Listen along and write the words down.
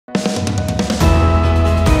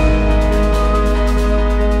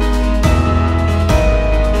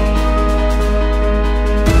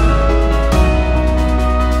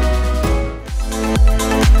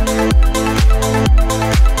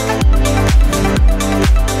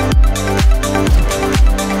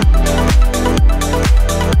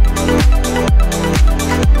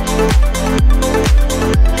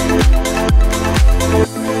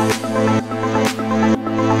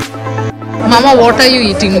Mama, what are you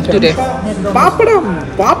eating today? Papadam.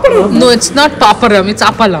 Papadam. No, it's not paparam, it's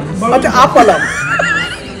apalam. Apalam.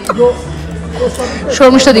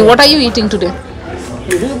 Shormishtadi, what are you eating today?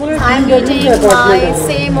 I'm eating my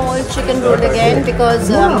same old chicken roll again because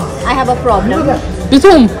I have a problem. With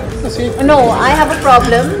whom? No, I have a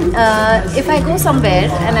problem. If I go somewhere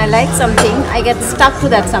and I like something, I get stuck to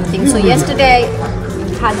that something. So yesterday I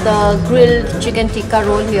had the grilled chicken tikka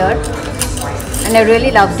roll here and I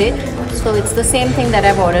really loved it. So it's the same thing that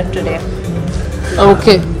I've ordered today.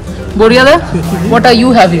 Okay. Boriada, what are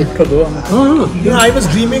you having? You know, I was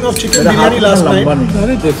dreaming of chicken biryani last night.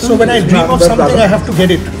 So when I dream of something, I have to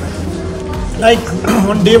get it. Like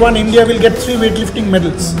on day one, India will get 3 weightlifting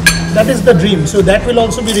medals. That is the dream. So that will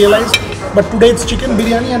also be realized. But today it's chicken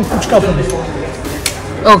biryani and puchka for me.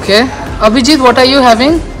 Okay. Abhijit, what are you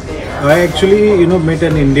having? I actually, met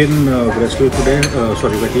an Indian wrestler today,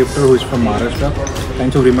 weightlifter who is from Maharashtra.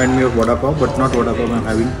 Kind of remind me of vada pav, but not vada pav. I'm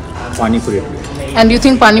having pani puri. And you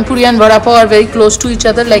think pani puri and vada pav are very close to each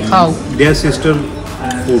other? Like how? They are sister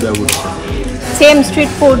food, I would say. Same street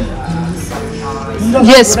food.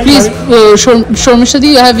 Yes, please,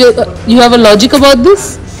 Shormishtadi, you have a logic about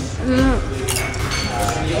this?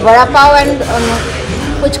 Vada pav and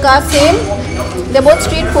puchka same. They're both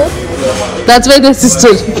street food. That's why they're sister.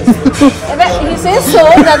 He says so,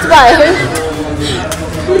 that's why.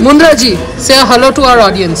 Mundraji, say a hello to our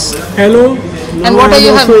audience. Hello. And what are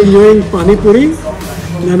you having? I'm also enjoying pani puri.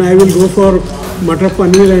 Then I will go for matar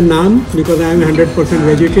paneer and naan because I am 100%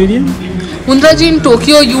 vegetarian. Mundraji, in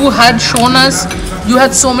Tokyo, you had shown us you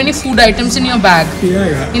had so many food items in your bag.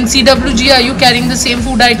 Yeah. In CWG, are you carrying the same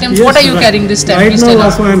food items? Yes, what are you carrying this time? Right Please now, tell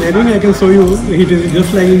us. also I am having. I can show you. It is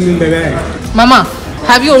just like in the bag. Mama,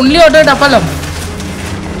 have you only ordered apalam?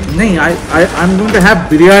 No, I'm going to have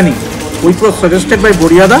biryani, which was suggested by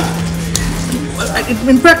Boriada.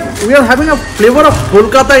 In fact, we are having a flavor of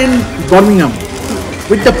Kolkata in Birmingham.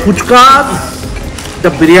 With the puchkas, the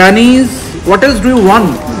biryanis. What else do you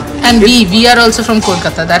want? And we are also from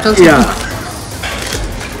Kolkata. That also. Yeah.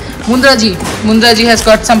 Mundraji has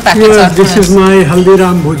got some packets. Yes, this is my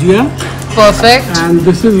Haldiram bhujia. Perfect. And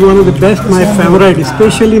this is one of the best, my favorite,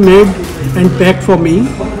 especially made and packed for me.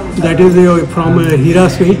 That is from Hira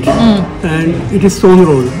Sweet, and it is stone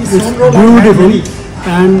roll. It's beautiful,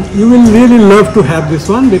 and you will really love to have this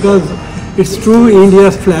one because it's true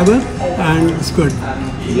India's flavor and it's good.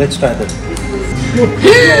 Let's try that.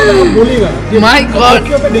 My God.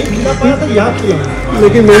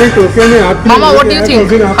 Mama, what do you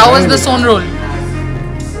think? How was the stone roll?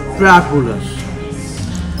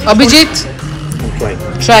 Abhijit,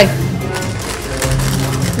 try.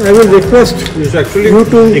 I will request you to try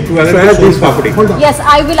this papdi. Yes,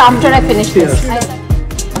 I will after I finish this.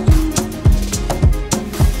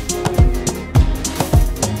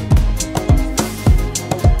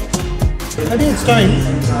 I think it's time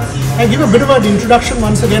I give a bit of an introduction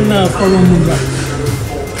once again for Om Mundra.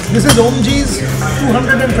 This is Omji's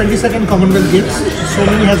 222nd Commonwealth Games. So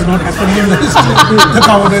many has not happened in the history of the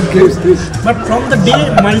Commonwealth Games. But from the day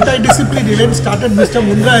multidiscipline event started, Mr.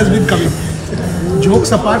 Mundra has been coming.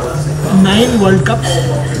 Jokes apart, 9 World Cups,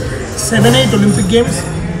 7-8 Olympic Games,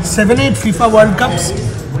 7-8 FIFA World Cups.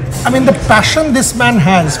 I mean, the passion this man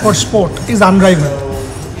has for sport is unrivaled.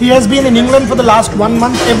 He has been in England for the last 1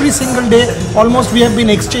 month. Every single day, almost we have been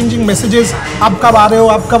exchanging messages. Ab kab aa rahe ho?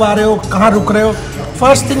 Ab kab aa rahe ho? Kahan ruk rahe ho?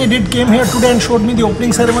 First thing he did, came here today and showed me the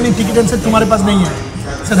opening ceremony ticket and said, "Tumhare paas nahi hai."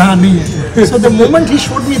 I said, "Haan, nahi hai." So the moment he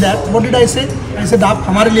showed me that, what did I say? I said, "Aap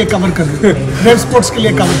hamare liye cover kar do. Rev Sports ke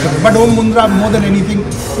liye cover kar do." But Om Mundra, more than anything,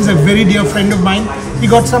 is a very dear friend of mine. He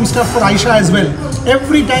got some stuff for Aisha as well.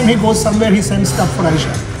 Every time he goes somewhere, he sends stuff for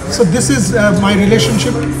Aisha. So this is my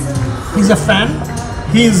relationship. He's a fan.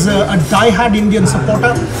 He is a die-hard Indian supporter,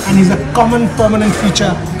 and he's a common permanent feature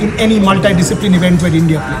in any multidiscipline event where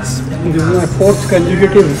India plays. This is my 4th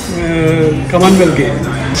consecutive Commonwealth game.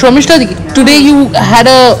 Shormishtadi, today you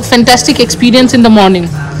had a fantastic experience in the morning.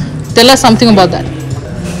 Tell us something about that.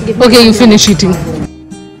 Okay, you finish eating.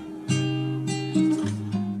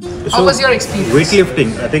 How was your experience?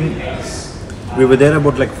 Weightlifting, I think we were there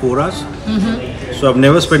about like 4 hours. So I've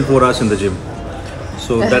never spent 4 hours in the gym.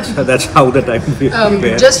 So that's how the time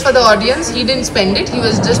went. Just for the audience, he didn't spend it. He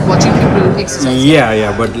was just watching people exercise.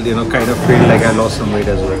 Yeah, but kind of felt like I lost some weight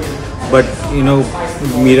as well. But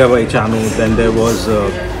Mirabai, Chanu, then there was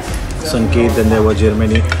Sanket, then there was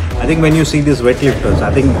Germany. I think when you see these weightlifters,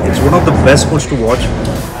 I think it's one of the best sports to watch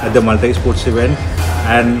at the multi-sports event,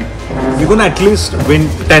 and you're going to at least win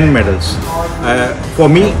 10 medals. For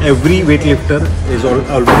me, every weightlifter is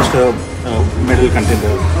almost a medal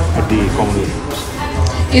contender at the Commonwealth Games.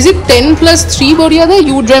 Is it 10 plus 3, Boryada?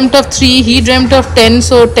 You dreamt of 3, he dreamt of 10,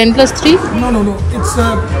 so 10 plus 3? No. It's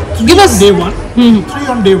 3 Give on us- day one. 3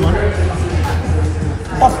 on day one.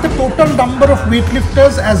 Of the total number of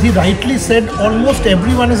weightlifters, as he rightly said, almost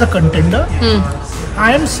everyone is a contender.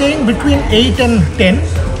 I am saying between 8 and 10.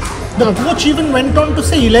 The coach even went on to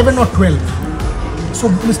say 11 or 12. So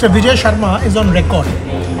Mr. Vijay Sharma is on record.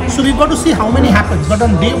 So we've got to see how many happens. But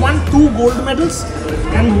on day one, 2 gold medals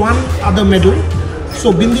and 1 other medal.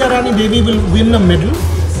 So Bindya Rani Devi will win a medal.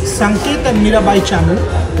 Sanket and Mirabai Chanu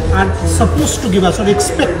are supposed to give us or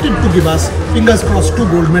expected to give us, fingers crossed, 2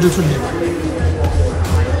 gold medals on day one.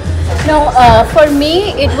 No, for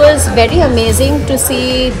me it was very amazing to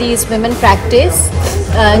see these women practice.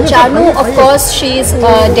 Chanu, of course, she's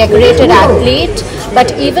a decorated athlete,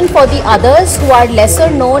 but even for the others who are lesser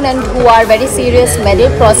known and who are very serious medal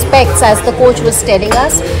prospects, as the coach was telling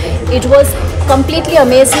us, it was completely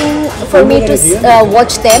amazing for me to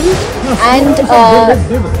watch them, and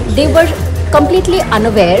they were completely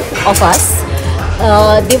unaware of us.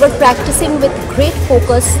 They were practicing with great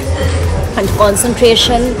focus and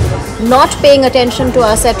concentration, not paying attention to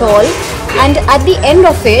us at all. And at the end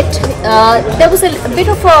of it, there was a bit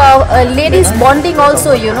of a ladies bonding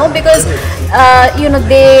also, because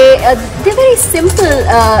they're very simple,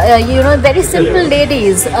 very simple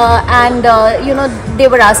ladies, and they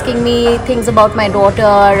were asking me things about my daughter,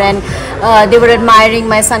 and they were admiring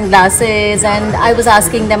my sunglasses, and I was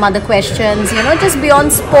asking them other questions, just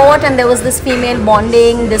beyond sport. And there was this female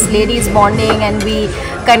bonding, this ladies bonding, and we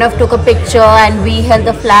kind of took a picture and we held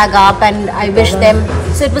the flag up and I wished them.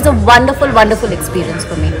 So it was a wonderful experience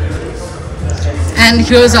for me. And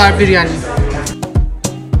here's our biryani.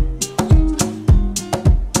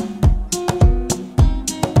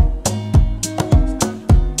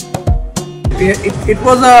 It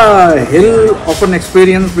was a hell of an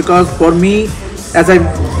experience, because for me, as I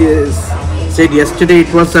said yesterday,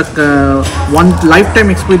 it was a one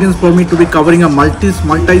lifetime experience for me to be covering a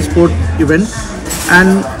multi-sport event,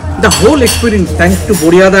 and the whole experience, thanks to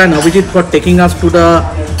Boryada and Abhijit for taking us to the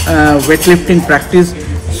weightlifting practice.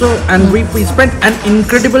 So, and we spent an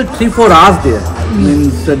incredible 3-4 hours there.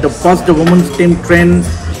 Means the first the women's team trained,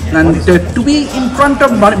 and to be in front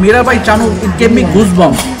of Mirabai Chanu, it gave me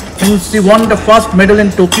goosebumps. She won the first medal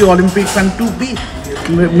in Tokyo Olympics, and to be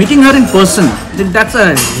meeting her in person, that's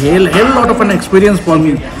a hell lot of an experience for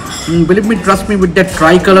me. Believe me, trust me, with that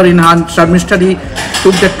tricolor in hand, Sharmistari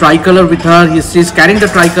took the tricolor with her. She's carrying the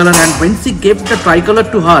tricolor, and when she gave the tricolor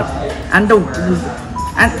to her, and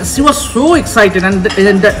she was so excited, and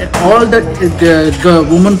all the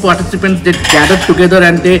women participants, they gathered together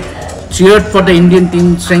and they cheered for the Indian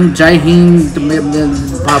team, saying Jai Hind,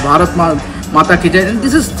 Bharat Mata Ki Jai. And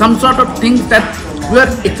this is some sort of thing that we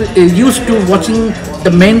are used to watching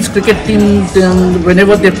the men's cricket team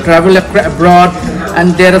whenever they travel abroad,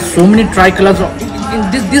 and there are so many tricolors.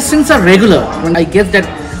 These things are regular. When I guess that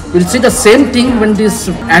we'll see the same thing when these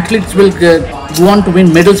athletes will go on to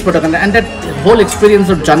win medals, and that whole experience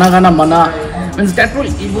of Jana Gana Mana, means that will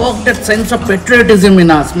evoke that sense of patriotism in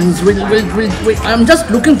us. Means I'm just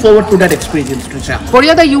looking forward to that experience, Trisha.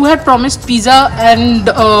 Boryada, you had promised pizza and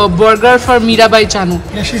burger for Mirabai Chanu.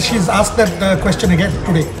 Yeah, she's asked that question again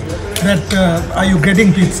today. That are you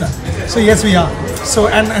getting pizza? So yes, we are. So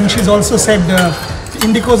and she's also said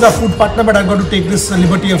Indico's our food partner, but I've got to take this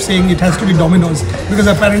liberty of saying it has to be Domino's, because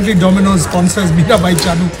apparently Domino's sponsors Mirabai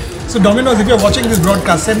Chanu. So Domino's, if you're watching this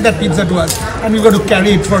broadcast, send that pizza to us, and we've got to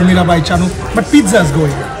carry it for Mirabai Chanu. But pizza is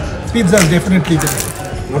going. Pizza is definitely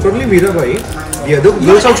going. Not only Mirabai, the other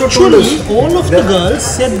girls also told us. Actually, all of the girls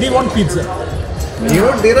said they want pizza. You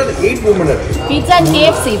know, there are 8 women at it. Pizza and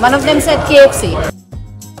KFC. One of them said KFC.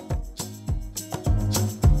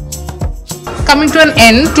 Coming to an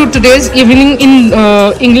end to today's evening in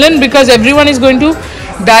England, because everyone is going to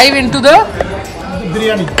dive into the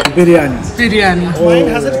Biryani. biryani. Mine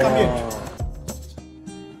hasn't